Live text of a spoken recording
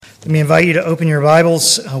Let me invite you to open your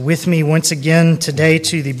Bibles with me once again today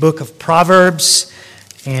to the book of Proverbs.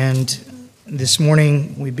 And this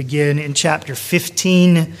morning we begin in chapter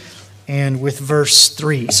 15 and with verse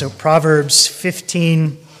 3. So Proverbs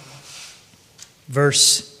 15,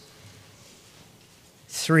 verse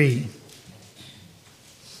 3,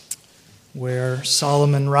 where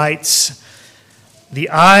Solomon writes,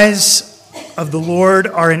 "The eyes of the Lord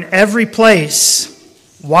are in every place,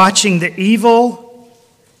 watching the evil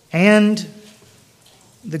and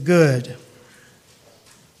the good."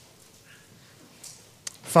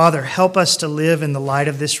 Father, help us to live in the light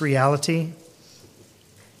of this reality,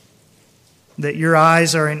 that your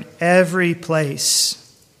eyes are in every place,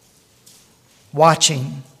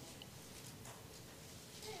 watching.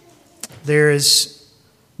 There is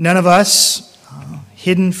none of us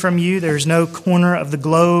hidden from you. There is no corner of the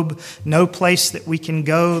globe, no place that we can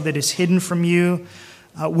go that is hidden from you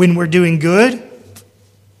when we're doing good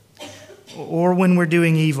or when we're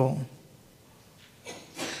doing evil.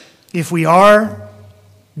 If we are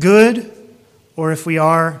good or if we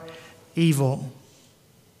are evil.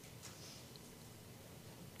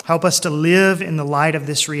 Help us to live in the light of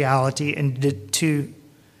this reality and to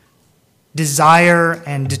desire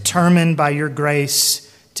and determine by your grace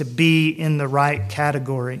to be in the right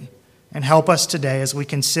category. And help us today as we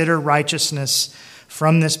consider righteousness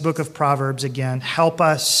from this book of Proverbs again. Help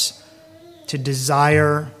us to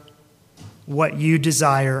desire what you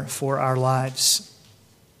desire for our lives.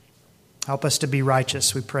 Help us to be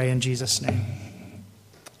righteous, we pray in Jesus' name.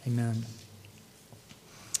 Amen.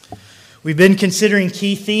 We've been considering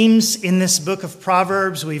key themes in this book of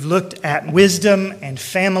Proverbs. We've looked at wisdom and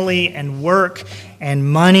family and work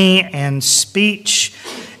and money and speech.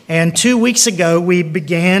 And 2 weeks ago, we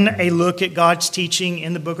began a look at God's teaching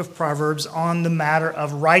in the book of Proverbs on the matter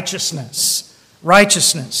of righteousness.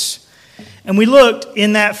 Righteousness. And we looked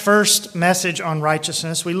in that first message on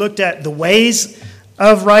righteousness, we looked at the ways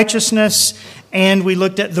of righteousness, and we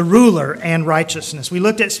looked at the ruler and righteousness. We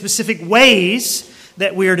looked at specific ways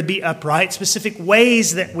that we are to be upright, specific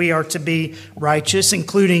ways that we are to be righteous,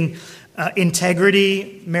 including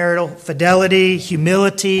integrity, marital fidelity,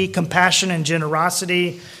 humility, compassion and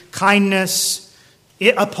generosity, kindness,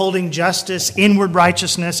 upholding justice, inward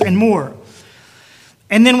righteousness, and more.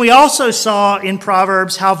 And then we also saw in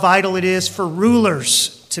Proverbs how vital it is for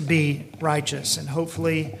rulers to be righteous. And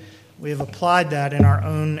hopefully we have applied that in our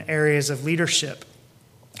own areas of leadership.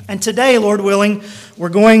 And today, Lord willing, we're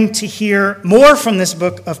going to hear more from this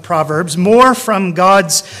book of Proverbs, more from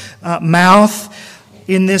God's mouth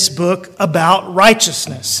in this book about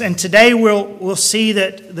righteousness. And today we'll see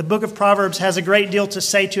that the book of Proverbs has a great deal to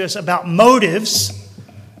say to us about motives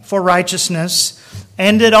for righteousness.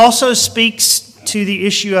 And it also speaks to the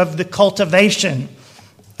issue of the cultivation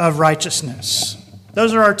of righteousness.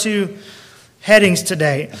 Those are our two headings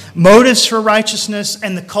today. Motives for righteousness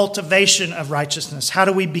and the cultivation of righteousness. How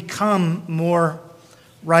do we become more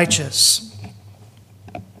righteous?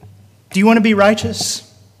 Do you want to be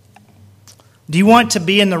righteous? Do you want to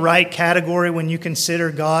be in the right category when you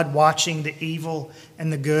consider God watching the evil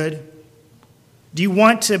and the good? Do you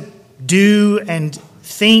want to do and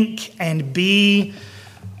think and be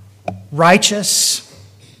righteous?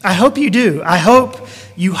 I hope you do. I hope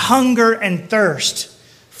you hunger and thirst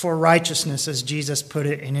for righteousness, as Jesus put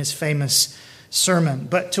it in his famous sermon.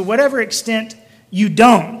 But to whatever extent you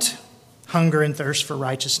don't hunger and thirst for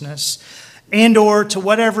righteousness, and or to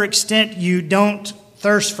whatever extent you don't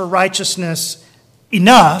thirst for righteousness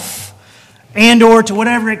enough, and or to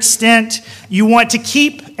whatever extent you want to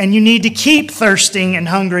keep and you need to keep thirsting and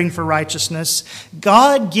hungering for righteousness,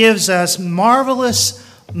 God gives us marvelous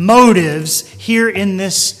motives here in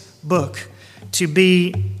this book to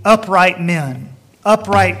be upright men,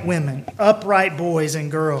 upright women, upright boys and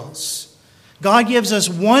girls. God gives us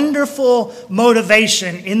wonderful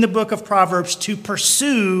motivation in the book of Proverbs to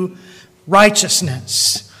pursue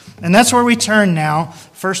righteousness. And that's where we turn now,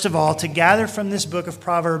 first of all, to gather from this book of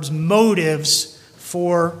Proverbs motives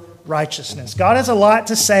for righteousness. God has a lot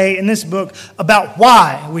to say in this book about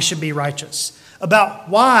why we should be righteous, about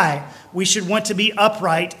why we should want to be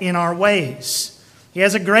upright in our ways. He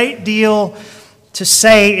has a great deal to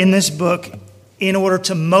say in this book in order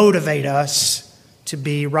to motivate us to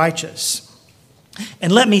be righteous.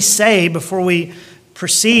 And let me say before we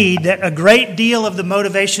proceed that a great deal of the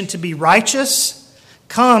motivation to be righteous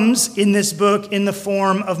comes in this book in the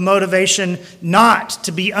form of motivation not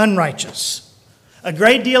to be unrighteous. A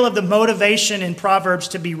great deal of the motivation in Proverbs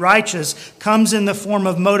to be righteous comes in the form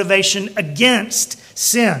of motivation against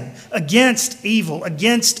sin, against evil,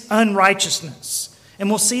 against unrighteousness. And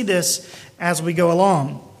we'll see this as we go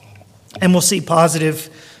along. And we'll see positive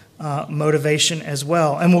motivation as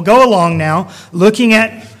well. And we'll go along now looking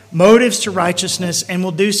at motives to righteousness, and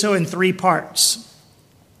we'll do so in three parts.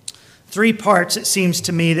 Three parts, it seems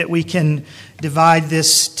to me, that we can divide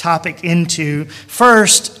this topic into.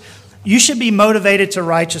 First, you should be motivated to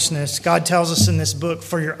righteousness, God tells us in this book,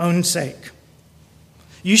 for your own sake.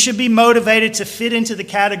 You should be motivated to fit into the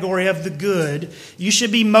category of the good. You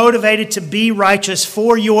should be motivated to be righteous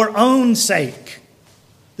for your own sake.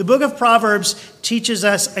 The book of Proverbs teaches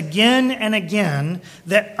us again and again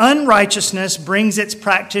that unrighteousness brings its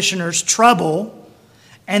practitioners trouble,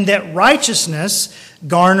 and that righteousness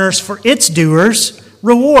garners for its doers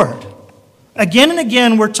reward. Again and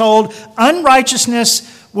again we're told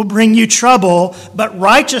unrighteousness will bring you trouble, but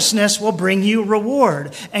righteousness will bring you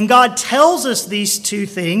reward. And God tells us these two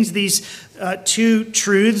things, these two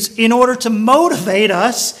truths, in order to motivate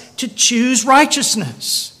us to choose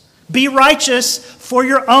righteousness. Be righteous for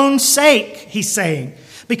your own sake, he's saying,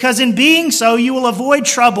 because in being so you will avoid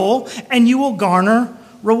trouble and you will garner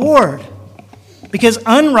reward. Because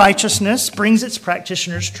unrighteousness brings its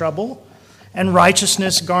practitioners trouble, and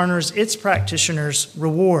righteousness garners its practitioners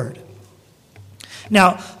reward.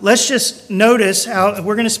 Now, let's just notice how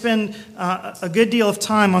we're going to spend a good deal of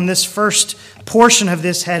time on this first portion of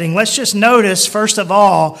this heading. Let's just notice, first of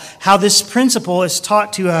all, how this principle is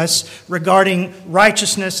taught to us regarding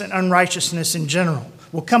righteousness and unrighteousness in general.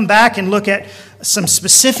 We'll come back and look at some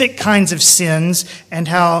specific kinds of sins and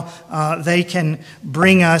how they can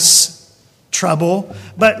bring us trouble.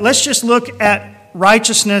 But let's just look at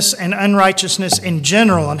righteousness and unrighteousness in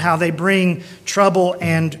general and how they bring trouble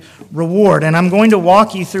and reward. And I'm going to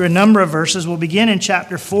walk you through a number of verses. We'll begin in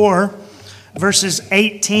chapter 4, verses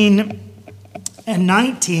 18 and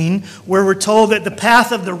 19, where we're told that the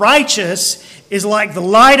path of the righteous is like the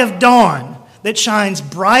light of dawn that shines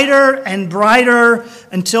brighter and brighter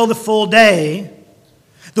until the full day.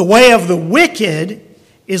 The way of the wicked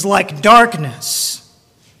is like darkness.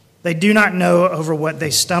 They do not know over what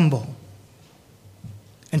they stumble.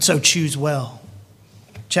 And so choose well.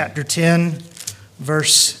 Chapter 10,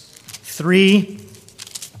 verse 3.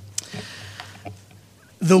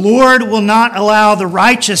 The Lord will not allow the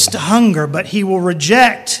righteous to hunger, but he will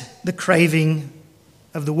reject the craving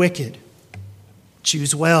of the wicked.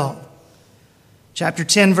 Choose well. Chapter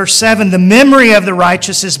 10, verse 7. The memory of the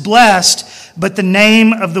righteous is blessed, but the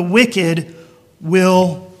name of the wicked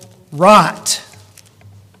will rot.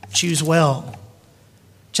 Choose well.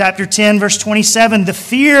 Chapter 10, verse 27, the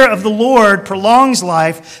fear of the Lord prolongs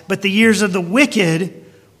life, but the years of the wicked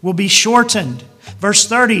will be shortened. Verse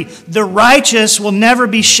 30, the righteous will never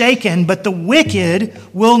be shaken, but the wicked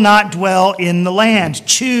will not dwell in the land.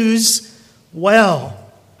 Choose well.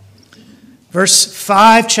 Verse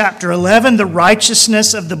 5, chapter 11, the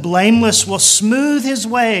righteousness of the blameless will smooth his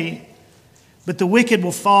way, but the wicked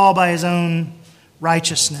will fall by his own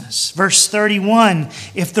righteousness. Verse 31,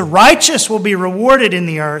 if the righteous will be rewarded in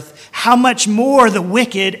the earth, how much more the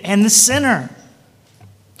wicked and the sinner?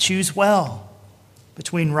 Choose well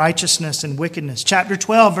between righteousness and wickedness. Chapter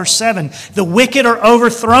 12, verse 7, the wicked are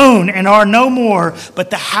overthrown and are no more,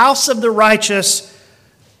 but the house of the righteous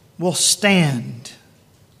will stand.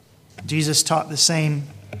 Jesus taught the same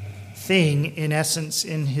thing, in essence,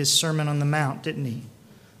 in his Sermon on the Mount, didn't he?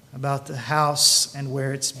 About the house and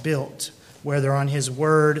where it's built, whether on his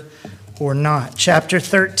word or not. Chapter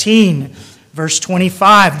 13, verse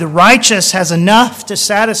 25, the righteous has enough to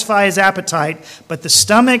satisfy his appetite, but the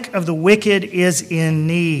stomach of the wicked is in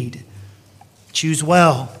need. Choose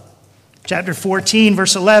well. Chapter 14,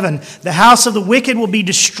 verse 11, the house of the wicked will be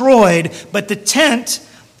destroyed, but the tent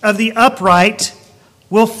of the upright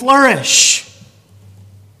will flourish.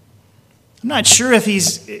 I'm not sure if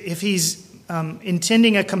he's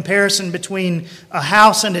intending a comparison between a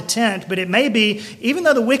house and a tent, but it may be, even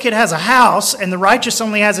though the wicked has a house and the righteous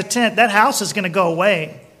only has a tent, that house is going to go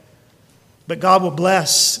away. But God will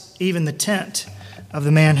bless even the tent of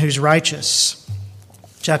the man who's righteous.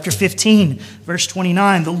 Chapter 15, verse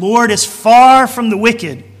 29, the Lord is far from the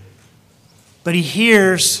wicked, but he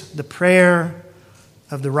hears the prayer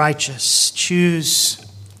of the righteous. Choose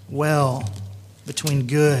well between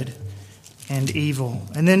good and evil.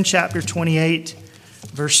 And then chapter 28,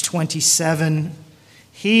 verse 27,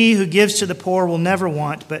 he who gives to the poor will never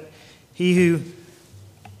want, but he who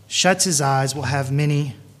shuts his eyes will have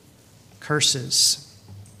many curses.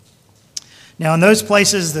 Now, in those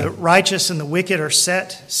places, the righteous and the wicked are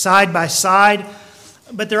set side by side,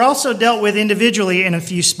 but they're also dealt with individually in a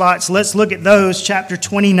few spots. Let's look at those. Chapter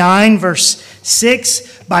 29, verse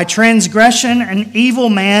 6, by transgression an evil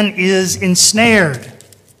man is ensnared.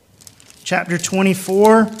 Chapter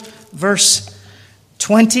 24, verse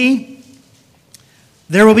 20,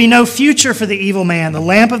 There will be no future for the evil man. The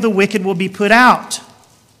lamp of the wicked will be put out.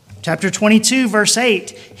 Chapter 22, verse 8.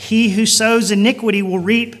 He who sows iniquity will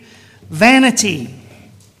reap vanity.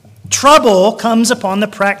 Trouble comes upon the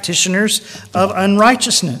practitioners of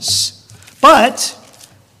unrighteousness. But,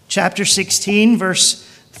 chapter 16, verse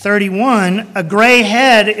 31, a gray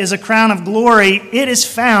head is a crown of glory. It is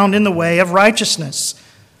found in the way of righteousness.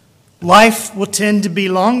 Life will tend to be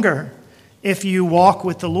longer if you walk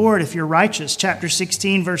with the Lord, if you're righteous. Chapter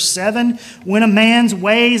 16, verse 7, when a man's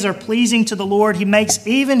ways are pleasing to the Lord, he makes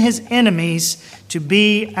even his enemies to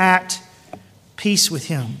be at peace with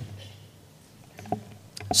him.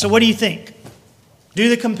 So what do you think? Do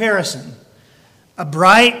the comparison. A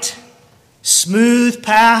bright, smooth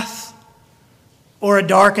path or a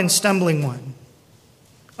dark and stumbling one?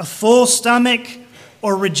 A full stomach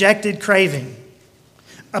or rejected craving?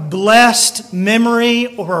 A blessed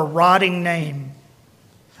memory or a rotting name?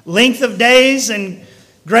 Length of days and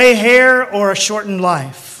gray hair or a shortened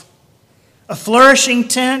life? A flourishing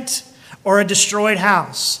tent or a destroyed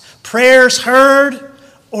house? Prayers heard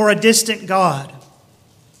or a distant God?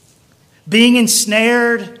 Being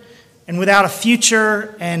ensnared and without a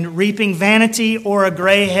future and reaping vanity, or a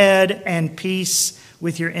gray head and peace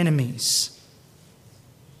with your enemies?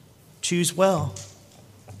 Choose well.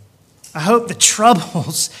 I hope the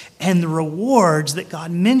troubles and the rewards that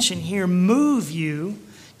God mentioned here move you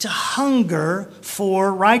to hunger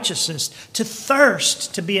for righteousness, to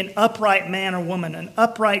thirst to be an upright man or woman, an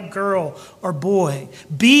upright girl or boy.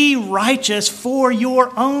 Be righteous for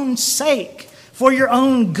your own sake, for your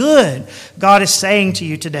own good, God is saying to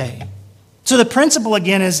you today. So the principle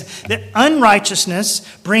again is that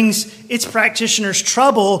unrighteousness brings its practitioners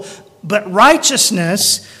trouble, but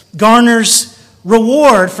righteousness garners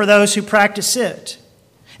reward for those who practice it.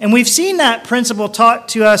 And we've seen that principle taught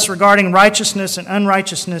to us regarding righteousness and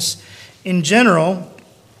unrighteousness in general.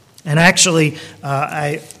 And actually,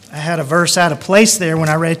 I had a verse out of place there when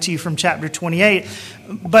I read to you from chapter 28.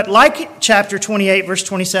 But like chapter 28, verse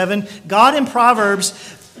 27, God in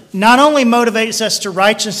Proverbs not only motivates us to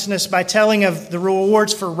righteousness by telling of the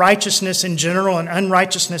rewards for righteousness in general and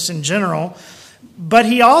unrighteousness in general, but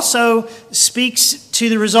he also speaks to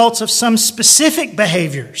the results of some specific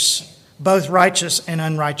behaviors, both righteous and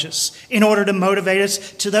unrighteous, in order to motivate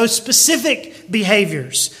us to those specific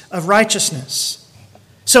behaviors of righteousness.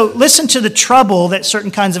 So listen to the trouble that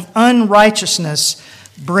certain kinds of unrighteousness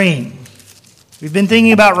bring. We've been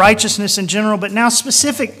thinking about righteousness in general, but now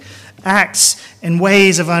specific acts and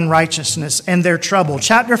ways of unrighteousness and their trouble.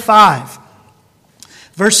 Chapter 5,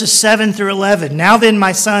 verses 7 through 11. Now then,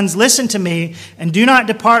 my sons, listen to me and do not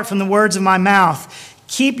depart from the words of my mouth.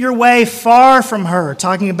 Keep your way far from her,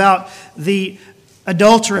 talking about the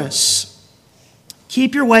adulteress.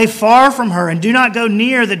 Keep your way far from her and do not go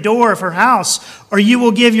near the door of her house, or you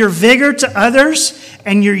will give your vigor to others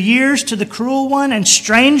and your years to the cruel one, and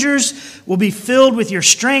strangers will be filled with your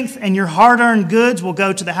strength, and your hard-earned goods will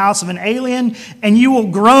go to the house of an alien, and you will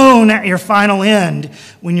groan at your final end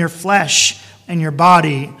when your flesh and your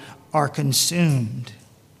body are consumed.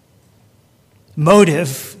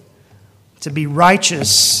 Motive to be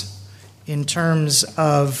righteous in terms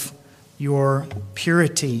of your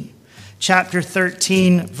purity. Chapter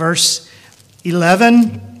 13, verse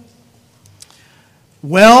 11.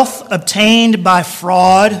 Wealth obtained by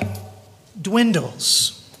fraud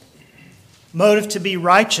dwindles. Motive to be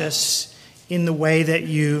righteous in the way that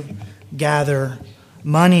you gather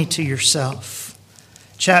money to yourself.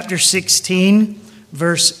 Chapter 16,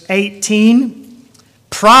 verse 18.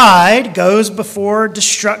 Pride goes before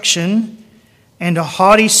destruction, and a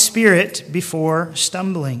haughty spirit before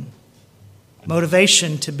stumbling.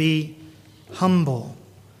 Motivation to be humble.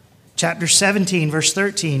 Chapter 17, verse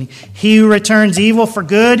 13. He who returns evil for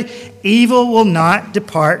good, evil will not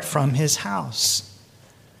depart from his house.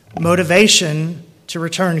 Motivation to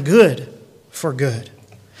return good for good.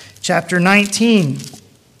 Chapter 19,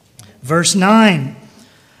 verse 9.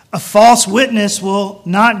 A false witness will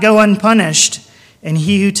not go unpunished, and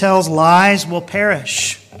he who tells lies will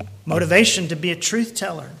perish. Motivation to be a truth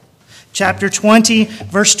teller. Chapter 20,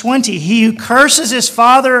 verse 20, he who curses his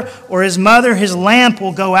father or his mother, his lamp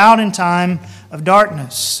will go out in time of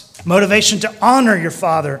darkness. Motivation to honor your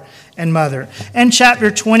father and mother. And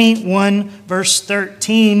chapter 21, verse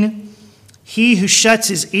 13, he who shuts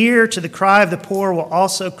his ear to the cry of the poor will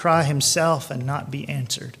also cry himself and not be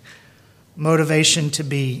answered. Motivation to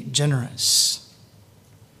be generous.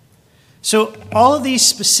 So all of these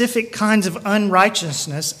specific kinds of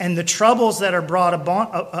unrighteousness and the troubles that are brought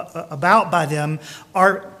about by them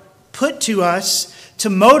are put to us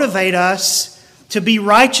to motivate us to be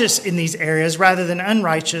righteous in these areas rather than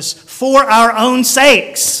unrighteous for our own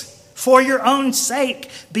sakes. For your own sake,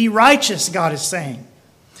 be righteous, God is saying.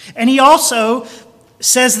 And he also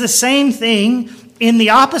says the same thing in the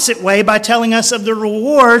opposite way by telling us of the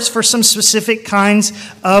rewards for some specific kinds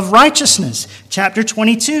of righteousness. Chapter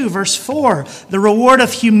 22, verse 4, the reward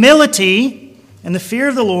of humility and the fear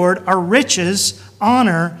of the Lord are riches,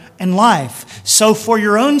 honor, and life. So for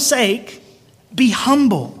your own sake, be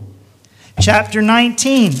humble. Chapter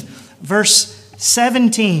 19, verse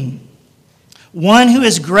 17, one who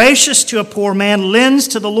is gracious to a poor man lends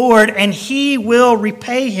to the Lord, and he will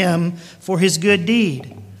repay him for his good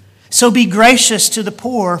deed. So be gracious to the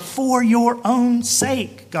poor for your own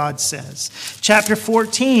sake, God says. Chapter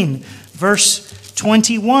 14, verse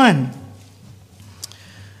 21.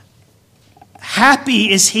 Happy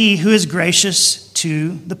is he who is gracious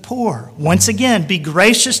to the poor. Once again, be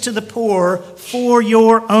gracious to the poor for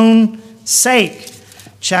your own sake.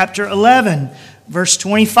 Chapter 11, verse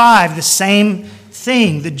 25, the same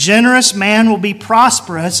thing. The generous man will be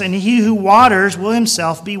prosperous, and he who waters will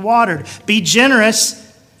himself be watered. Be generous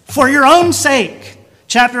for your own sake.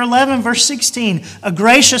 Chapter 11, verse 16, a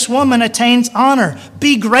gracious woman attains honor.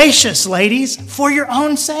 Be gracious, ladies, for your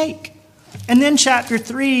own sake. And then chapter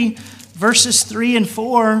 3, verses 3 and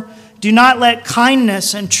 4, do not let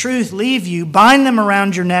kindness and truth leave you. Bind them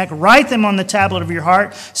around your neck. Write them on the tablet of your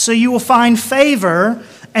heart, so you will find favor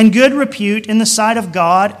and good repute in the sight of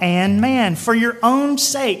God and man. For your own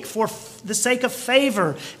sake, for the sake of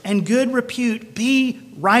favor and good repute, be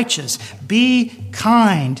righteous, be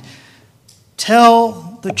kind,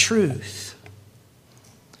 tell the truth.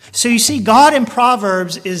 So you see, God in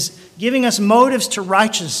Proverbs is giving us motives to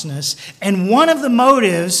righteousness, and one of the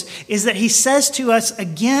motives is that he says to us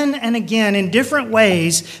again and again in different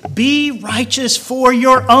ways, be righteous for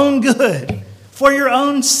your own good, for your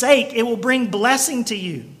own sake. It will bring blessing to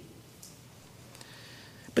you.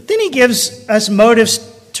 But then he gives us motives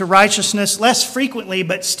to righteousness less frequently,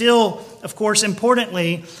 but still, of course,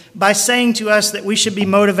 importantly, by saying to us that we should be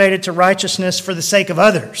motivated to righteousness for the sake of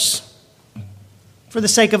others. For the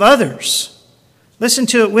sake of others. Listen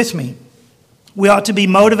to it with me. We ought to be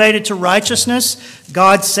motivated to righteousness.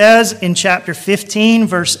 God says in chapter 15,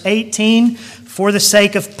 verse 18, for the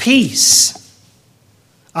sake of peace.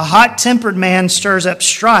 A hot-tempered man stirs up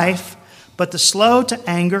strife, but the slow to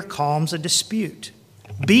anger calms a dispute.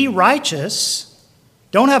 Be righteous.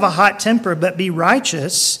 Don't have a hot temper, but be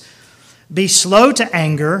righteous. Be slow to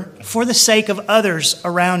anger for the sake of others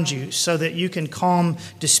around you, so that you can calm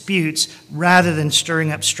disputes rather than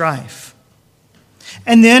stirring up strife.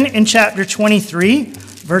 And then in chapter 23,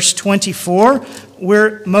 verse 24,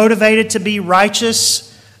 we're motivated to be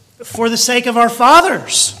righteous for the sake of our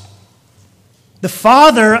fathers. The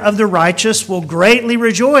father of the righteous will greatly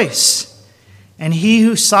rejoice, and he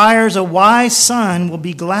who sires a wise son will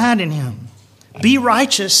be glad in him. Be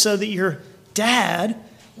righteous so that your dad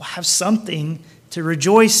will have something to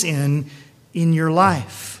rejoice in your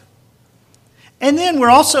life. And then we're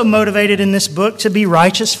also motivated in this book to be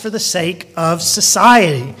righteous for the sake of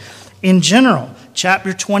society in general.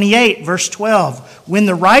 Chapter 28, verse 12. When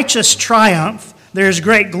the righteous triumph, there is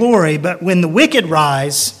great glory, but when the wicked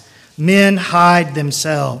rise, men hide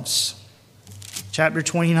themselves. Chapter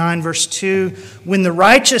 29, verse 2. When the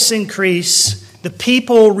righteous increase, the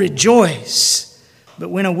people rejoice, but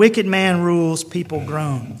when a wicked man rules, people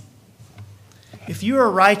groan. If you are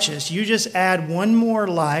righteous, you just add one more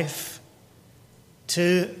life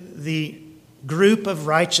to the group of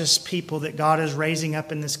righteous people that God is raising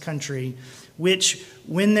up in this country, which,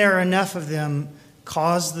 when there are enough of them,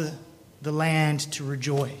 cause the land to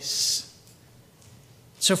rejoice.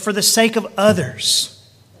 So for the sake of others,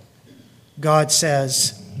 God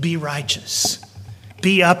says, be righteous,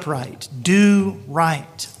 be upright, do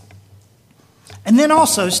right. And then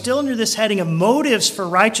also, still under this heading of motives for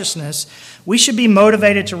righteousness, we should be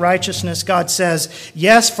motivated to righteousness. God says,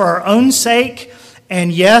 yes, for our own sake,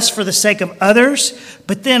 and yes, for the sake of others,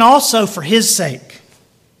 but then also for His sake.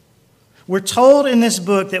 We're told in this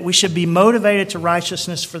book that we should be motivated to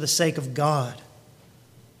righteousness for the sake of God.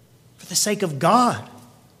 For the sake of God.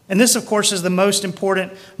 And this, of course, is the most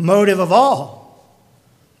important motive of all.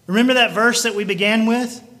 Remember that verse that we began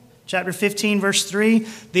with? Chapter 15, verse 3.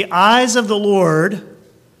 The eyes of the Lord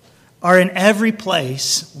are in every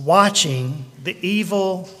place, watching the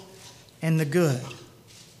evil and the good.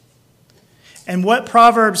 And what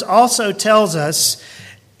Proverbs also tells us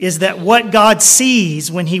is that what God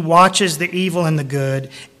sees when He watches the evil and the good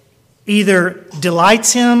either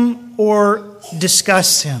delights Him or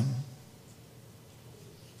disgusts Him.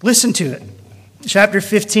 Listen to it. Chapter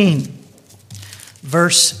 15,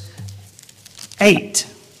 verse 8.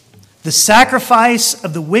 The sacrifice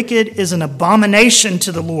of the wicked is an abomination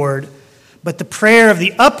to the Lord, but the prayer of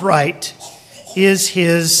the upright is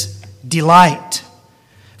his delight.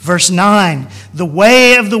 Verse 9. The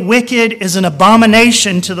way of the wicked is an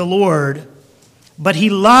abomination to the Lord, but he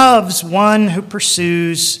loves one who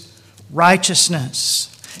pursues righteousness.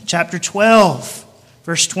 Chapter 12,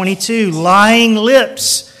 verse 22. Lying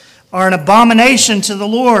lips are an abomination to the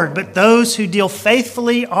Lord, but those who deal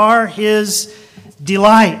faithfully are his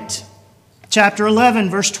delight. Chapter 11,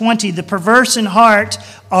 verse 20. The perverse in heart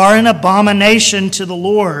are an abomination to the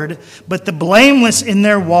Lord, but the blameless in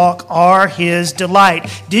their walk are his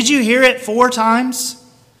delight. Did you hear it 4 times?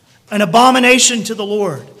 An abomination to the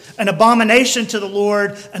Lord. An abomination to the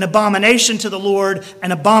Lord, an abomination to the Lord,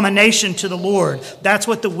 an abomination to the Lord. That's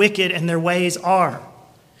what the wicked and their ways are.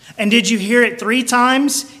 And did you hear it 3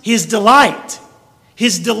 times? His delight.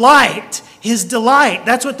 His delight. His delight.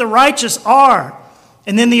 That's what the righteous are.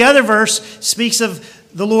 And then the other verse speaks of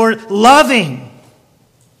the Lord loving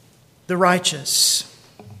the righteous.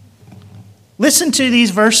 Listen to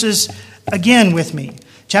these verses again with me.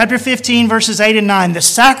 Chapter 15, verses 8 and 9. The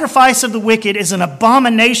sacrifice of the wicked is an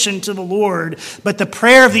abomination to the Lord, but the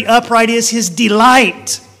prayer of the upright is his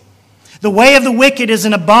delight. The way of the wicked is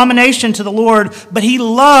an abomination to the Lord, but he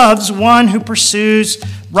loves one who pursues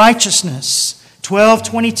righteousness.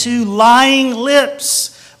 12:22. Lying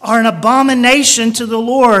lips are an abomination to the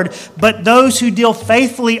Lord, but those who deal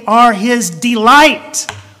faithfully are his delight.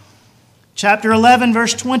 Chapter 11,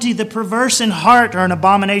 verse 20, the perverse in heart are an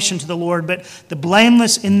abomination to the Lord, but the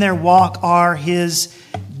blameless in their walk are his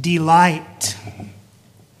delight.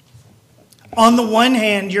 On the one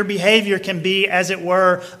hand, your behavior can be, as it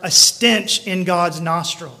were, a stench in God's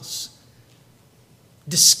nostrils,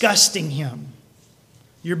 disgusting him.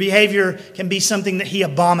 Your behavior can be something that he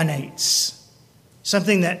abominates,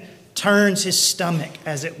 something that turns his stomach,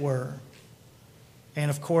 as it were, and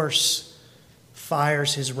of course,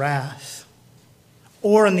 fires his wrath.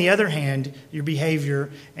 Or on the other hand, your behavior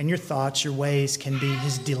and your thoughts, your ways can be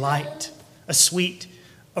his delight, a sweet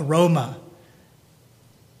aroma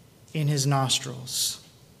in his nostrils.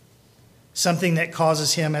 Something that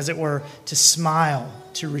causes him, as it were, to smile,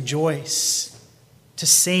 to rejoice, to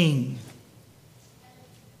sing.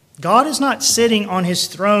 God is not sitting on his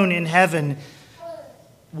throne in heaven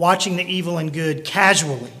watching the evil and good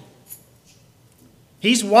casually.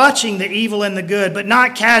 He's watching the evil and the good, but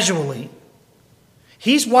not casually.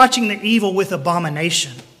 He's watching the evil with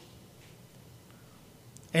abomination.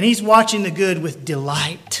 And he's watching the good with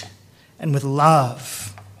delight and with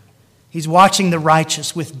love. He's watching the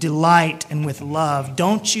righteous with delight and with love.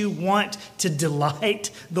 Don't you want to delight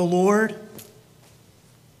the Lord?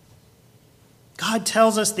 God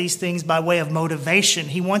tells us these things by way of motivation.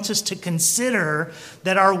 He wants us to consider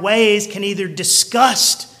that our ways can either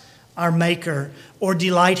disgust our Maker or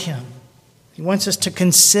delight him. He wants us to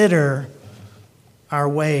consider our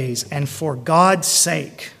ways and for God's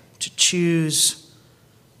sake to choose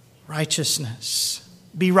righteousness.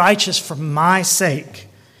 Be righteous for my sake,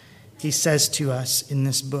 he says to us in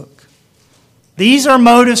this book. These are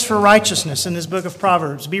motives for righteousness in this book of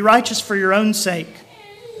Proverbs. Be righteous for your own sake.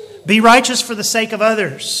 Be righteous for the sake of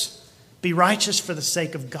others. Be righteous for the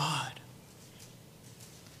sake of God.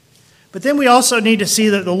 But then we also need to see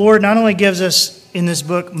that the Lord not only gives us in this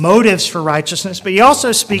book motives for righteousness, but he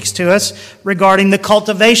also speaks to us regarding the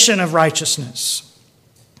cultivation of righteousness.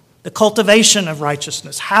 The cultivation of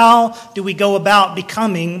righteousness. How do we go about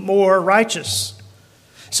becoming more righteous?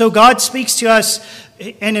 So God speaks to us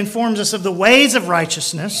and informs us of the ways of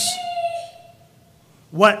righteousness,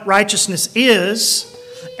 what righteousness is,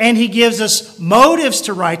 and he gives us motives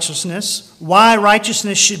to righteousness, why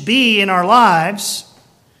righteousness should be in our lives.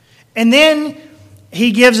 And then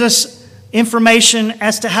he gives us information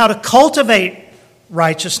as to how to cultivate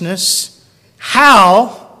righteousness,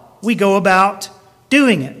 how we go about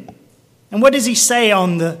doing it. And what does he say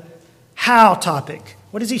on the how topic?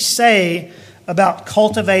 What does he say about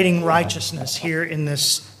cultivating righteousness here in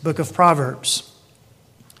this book of Proverbs?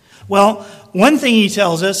 Well, one thing he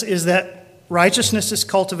tells us is that righteousness is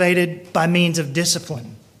cultivated by means of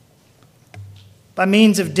discipline. By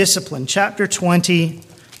means of discipline. Chapter 20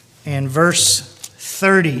 and verse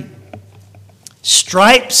 30.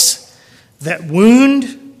 Stripes that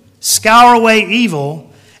wound scour away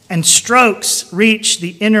evil, and strokes reach the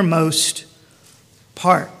innermost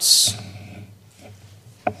parts.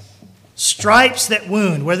 Stripes that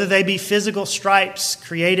wound, whether they be physical stripes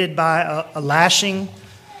created by a lashing,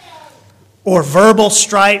 or verbal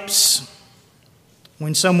stripes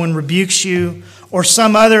when someone rebukes you, or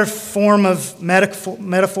some other form of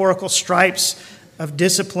metaphorical stripes of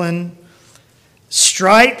discipline.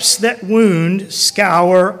 Stripes that wound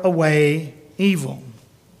scour away evil.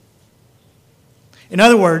 In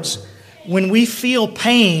other words, when we feel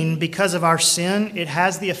pain because of our sin, it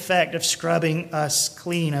has the effect of scrubbing us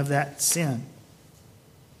clean of that sin.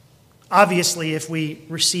 Obviously, if we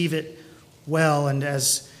receive it well and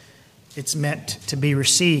as it's meant to be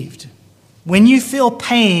received. When you feel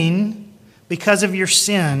pain because of your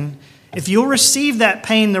sin, if you'll receive that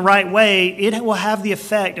pain the right way, it will have the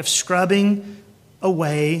effect of scrubbing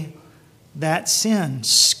away that sin.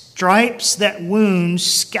 Stripes that wound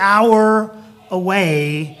scour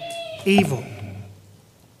away evil.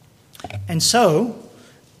 And so,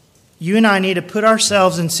 you and I need to put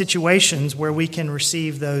ourselves in situations where we can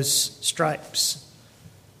receive those stripes,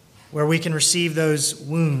 where we can receive those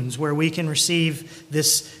wounds, where we can receive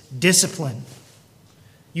this discipline.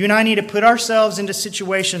 You and I need to put ourselves into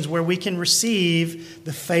situations where we can receive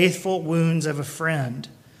the faithful wounds of a friend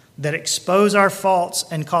that expose our faults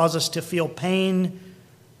and cause us to feel pain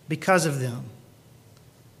because of them.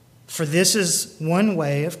 For this is one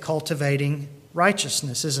way of cultivating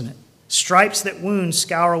righteousness, isn't it? Stripes that wound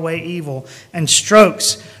scour away evil, and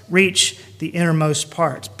strokes reach the innermost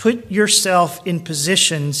parts. Put yourself in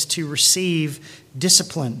positions to receive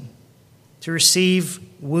discipline, to receive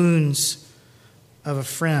wounds of a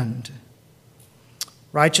friend.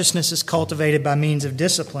 Righteousness is cultivated by means of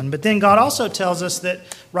discipline, but then God also tells us that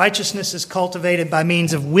righteousness is cultivated by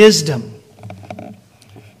means of wisdom.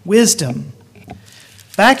 Wisdom.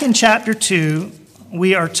 Back in chapter 2,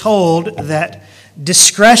 we are told that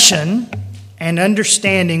discretion and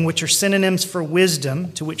understanding, which are synonyms for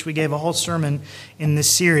wisdom, to which we gave a whole sermon in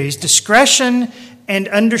this series, discretion and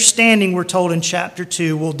understanding, we're told in chapter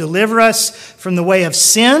 2, will deliver us from the way of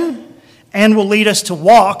sin and will lead us to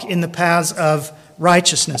walk in the paths of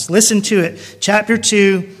righteousness. Listen to it. Chapter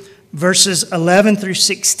 2, verses 11 through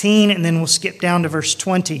 16, and then we'll skip down to verse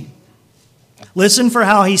 20. Listen for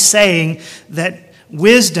how he's saying that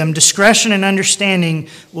wisdom, discretion, and understanding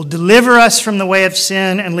will deliver us from the way of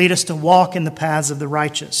sin and lead us to walk in the paths of the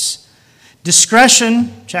righteous.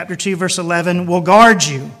 Discretion, chapter 2, verse 11, will guard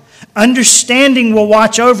you. Understanding will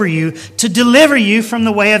watch over you to deliver you from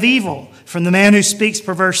the way of evil, from the man who speaks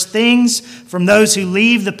perverse things, from those who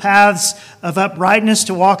leave the paths of uprightness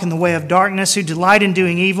to walk in the way of darkness, who delight in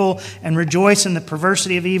doing evil and rejoice in the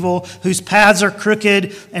perversity of evil, whose paths are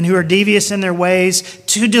crooked and who are devious in their ways,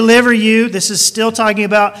 to deliver you. This is still talking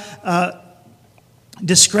about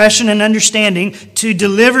discretion and understanding, to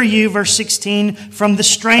deliver you, verse 16, from the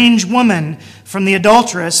strange woman, from the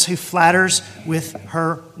adulteress who flatters with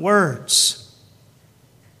her words.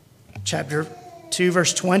 Chapter 2,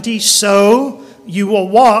 verse 20, so you will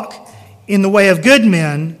walk in the way of good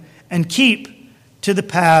men and keep to the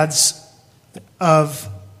paths of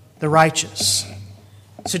the righteous.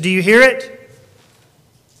 So do you hear it?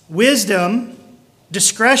 Wisdom,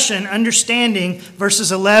 discretion, understanding,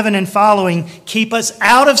 verses 11 and following, keep us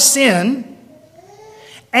out of sin.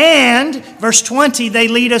 And, verse 20, they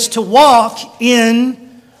lead us to walk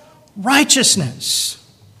in righteousness.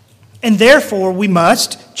 And therefore we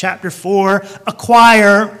must, chapter 4,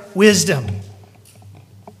 acquire wisdom.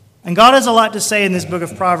 And God has a lot to say in this book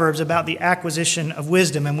of Proverbs about the acquisition of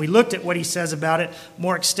wisdom. And we looked at what he says about it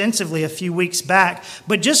more extensively a few weeks back.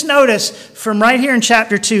 But just notice from right here in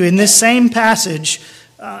chapter 2, in this same passage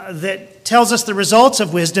that tells us the results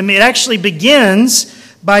of wisdom, it actually begins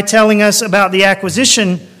by telling us about the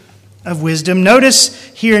acquisition of wisdom. Notice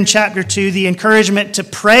here in chapter 2 the encouragement to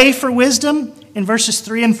pray for wisdom in verses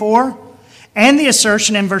 3 and 4, and the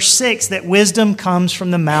assertion in verse 6 that wisdom comes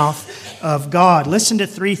from the mouth of God. Listen to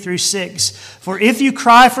 3 through 6. For if you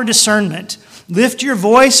cry for discernment, lift your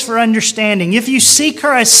voice for understanding. If you seek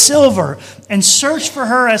her as silver and search for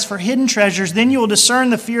her as for hidden treasures, then you will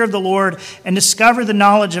discern the fear of the Lord and discover the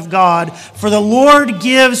knowledge of God. For the Lord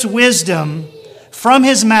gives wisdom. From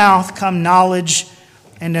his mouth come knowledge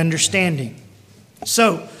and understanding.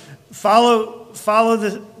 So, follow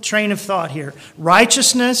the train of thought here.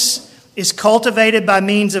 Righteousness is cultivated by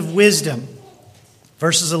means of wisdom.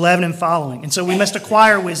 Verses 11 and following. And so we must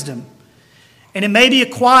acquire wisdom. And it may be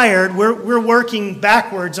acquired, we're working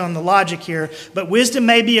backwards on the logic here, but wisdom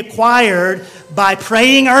may be acquired by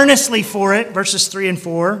praying earnestly for it, verses 3 and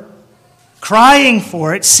 4, crying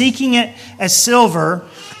for it, seeking it as silver,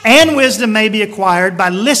 and wisdom may be acquired by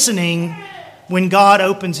listening when God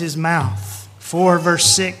opens his mouth. 4 verse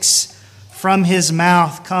 6, from his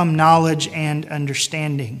mouth come knowledge and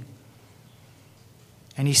understanding.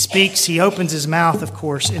 And he speaks, he opens his mouth, of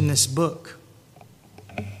course, in this book.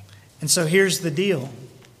 And so here's the deal.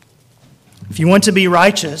 If you want to be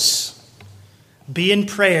righteous, be in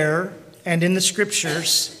prayer and in the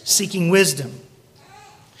scriptures seeking wisdom.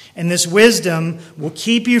 And this wisdom will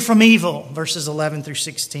keep you from evil, verses 11 through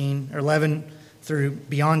 16, or 11 through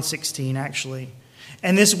beyond 16, actually.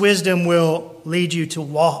 And this wisdom will lead you to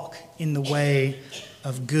walk in the way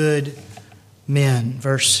of good men,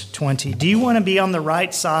 verse 20. Do you want to be on the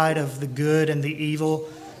right side of the good and the evil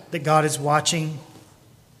that God is watching?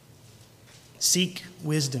 Seek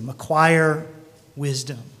wisdom, acquire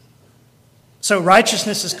wisdom. So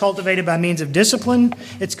righteousness is cultivated by means of discipline.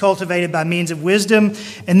 It's cultivated by means of wisdom.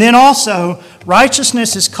 And then also,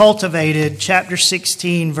 righteousness is cultivated, chapter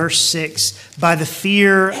 16, verse 6, by the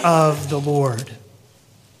fear of the Lord.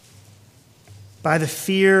 By the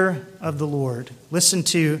fear of the Lord. Listen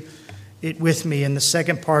to it with me in the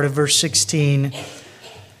second part of verse 16.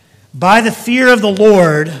 By the fear of the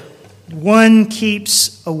Lord, one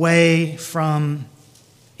keeps away from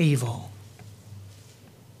evil.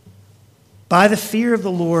 By the fear of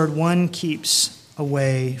the Lord, one keeps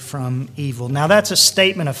away from evil. Now that's a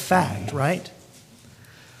statement of fact, right?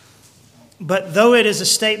 But though it is a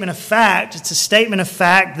statement of fact, it's a statement of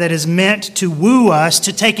fact that is meant to woo us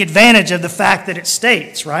to take advantage of the fact that it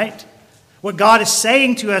states, right? What God is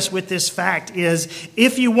saying to us with this fact is,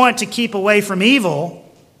 if you want to keep away from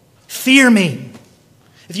evil, fear me.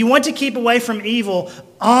 If you want to keep away from evil,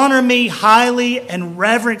 honor me highly and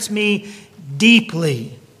reverence me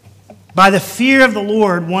deeply. By the fear of the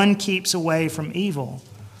Lord, one keeps away from evil.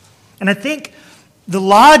 And I think the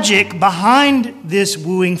logic behind this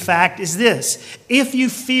wooing fact is this. If you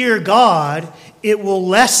fear God, it will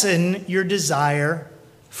lessen your desire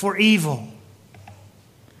for evil.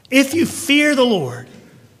 If you fear the Lord,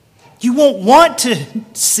 you won't want to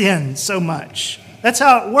sin so much. That's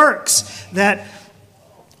how it works, that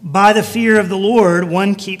by the fear of the Lord,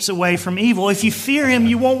 one keeps away from evil. If you fear Him,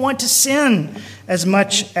 you won't want to sin as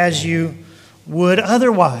much as you would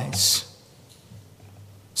otherwise.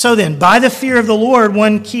 So then, by the fear of the Lord,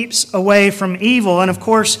 one keeps away from evil. And of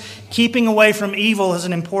course, keeping away from evil is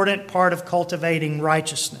an important part of cultivating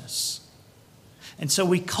righteousness. And so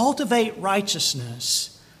we cultivate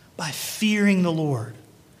righteousness by fearing the Lord,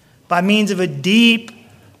 by means of a deep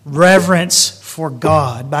reverence for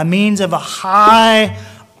God, by means of a high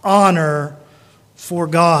honor for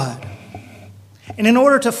God. And in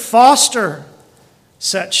order to foster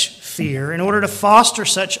such fear, in order to foster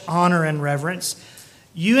such honor and reverence,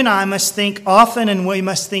 you and I must think often and we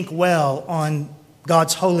must think well on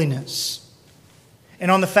God's holiness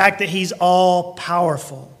and on the fact that He's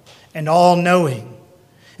all-powerful and all-knowing.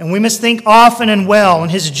 And we must think often and well on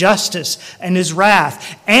His justice and His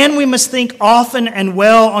wrath. And we must think often and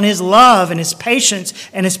well on His love and His patience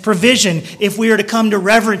and His provision if we are to come to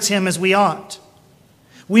reverence Him as we ought.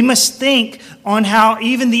 We must think on how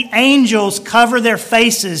even the angels cover their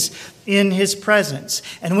faces in His presence.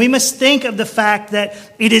 And we must think of the fact that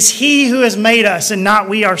it is He who has made us and not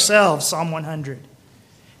we ourselves, Psalm 100.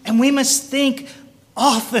 And we must think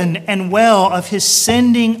often and well of His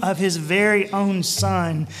sending of His very own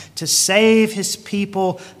Son to save His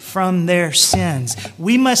people from their sins.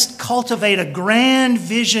 We must cultivate a grand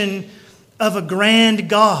vision of a grand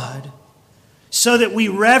God so that we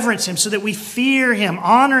reverence Him, so that we fear Him,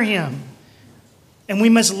 honor Him. And we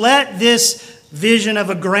must let this vision of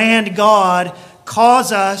a grand God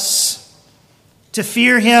cause us to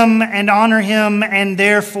fear Him and honor Him and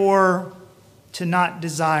therefore to not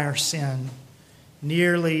desire sin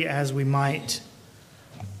nearly as we might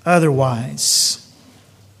otherwise.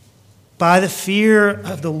 By the fear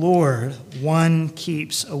of the Lord, one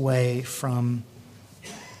keeps away from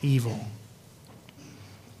evil.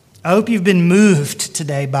 I hope you've been moved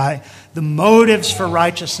today by the motives for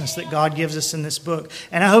righteousness that God gives us in this book.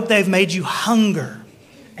 And I hope they've made you hunger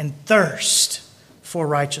and thirst for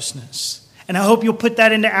righteousness. And I hope you'll put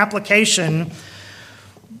that into application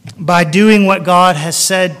by doing what God has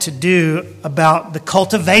said to do about the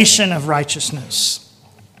cultivation of righteousness.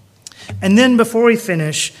 And then before we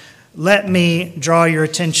finish, let me draw your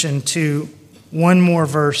attention to one more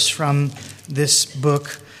verse from this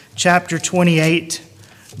book, chapter 28,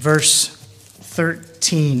 verse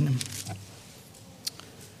 13.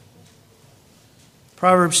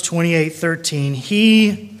 Proverbs 28:13.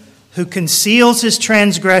 He who conceals his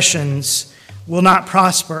transgressions will not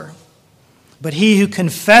prosper, but he who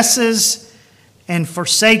confesses and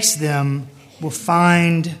forsakes them will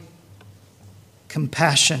find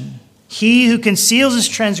compassion. He who conceals his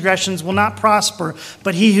transgressions will not prosper,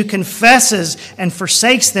 but he who confesses and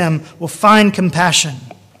forsakes them will find compassion.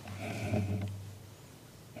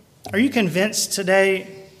 Are you convinced today,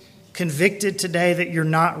 convicted today that you're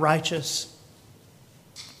not righteous?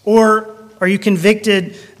 Or are you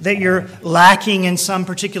convicted that you're lacking in some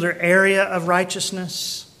particular area of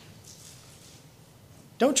righteousness?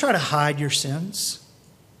 Don't try to hide your sins.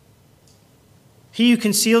 He who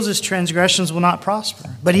conceals his transgressions will not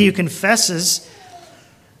prosper, but he who confesses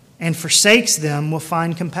and forsakes them will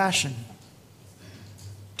find compassion.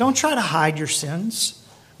 Don't try to hide your sins.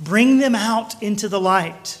 Bring them out into the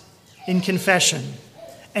light in confession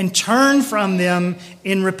and turn from them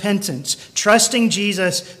in repentance, trusting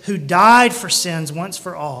Jesus who died for sins once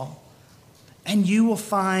for all, and you will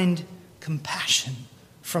find compassion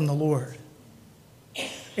from the Lord.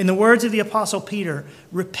 In the words of the Apostle Peter,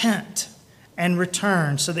 repent and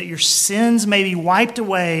return so that your sins may be wiped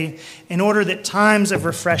away in order that times of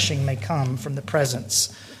refreshing may come from the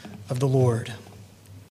presence of the Lord.